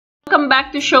Welcome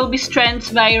back to Showbiz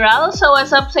Trends Viral. So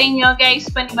what's up sa inyo guys?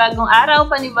 Panibagong araw,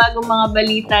 panibagong mga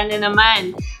balita na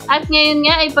naman. At ngayon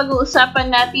nga ay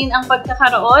pag-uusapan natin ang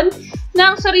pagkakaroon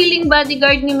ng sariling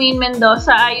bodyguard ni Maine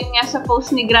Mendoza. Ayon nga sa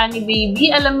post ni Granny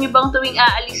Baby, alam niyo bang tuwing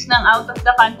aalis ng out of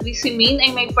the country si Maine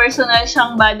ay may personal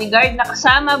siyang bodyguard na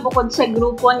kasama bukod sa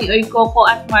grupo ni Oy Coco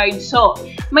at Marjo.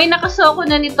 May nakasoko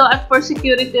na nito at for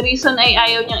security reason ay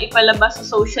ayaw niyang ipalabas sa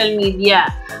social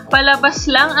media. Palabas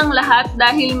lang ang lahat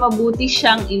dahil mabuti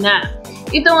siyang ina.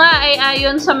 Ito nga ay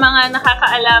ayon sa mga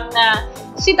nakakaalam na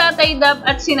si Tatay Dab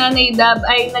at si Nanay Dab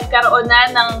ay nagkaroon na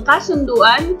ng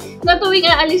kasunduan na tuwing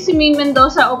aalis si Maine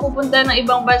Mendoza o pupunta ng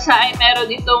ibang bansa ay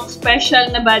meron itong special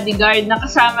na bodyguard na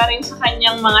kasama rin sa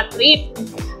kanyang mga trip.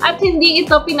 At hindi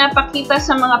ito pinapakita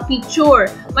sa mga picture.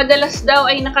 Madalas daw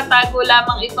ay nakatago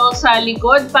lamang ito sa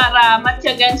likod para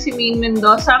matyagan si Maine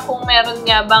Mendoza kung meron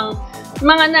nga bang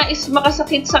mga nais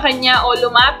makasakit sa kanya o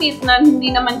lumapit na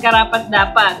hindi naman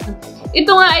karapat-dapat.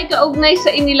 Ito nga ay kaugnay sa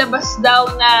inilabas daw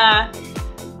na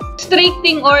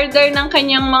restricting order ng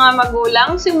kanyang mga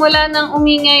magulang simula nang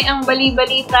umingay ang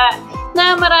bali-balita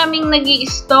na maraming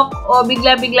nag-i-stalk o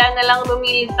bigla-bigla na lang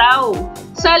lumilitaw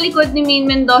sa likod ni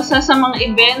Maine Mendoza sa mga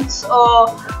events o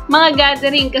mga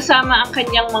gathering kasama ang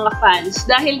kanyang mga fans.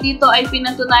 Dahil dito ay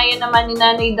pinatunayan naman ni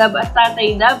Nanay Dab at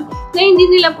Tatay Dab na hindi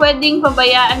nila pwedeng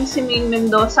pabayaan si Maine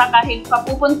Mendoza kahit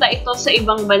papupunta ito sa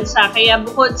ibang bansa. Kaya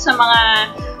bukod sa mga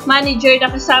manager na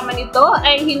kasama nito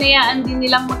ay hinayaan din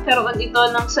nilang magkaroon ito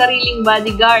ng sariling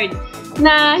bodyguard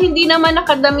na hindi naman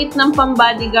nakadamit ng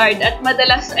pang-bodyguard at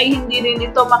madalas ay hindi rin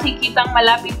ito makikitang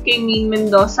malapit kay Maine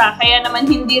Mendoza. Kaya naman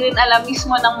hindi rin alam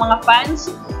mismo ng mga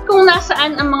fans kung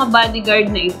nasaan ang mga bodyguard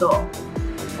na ito.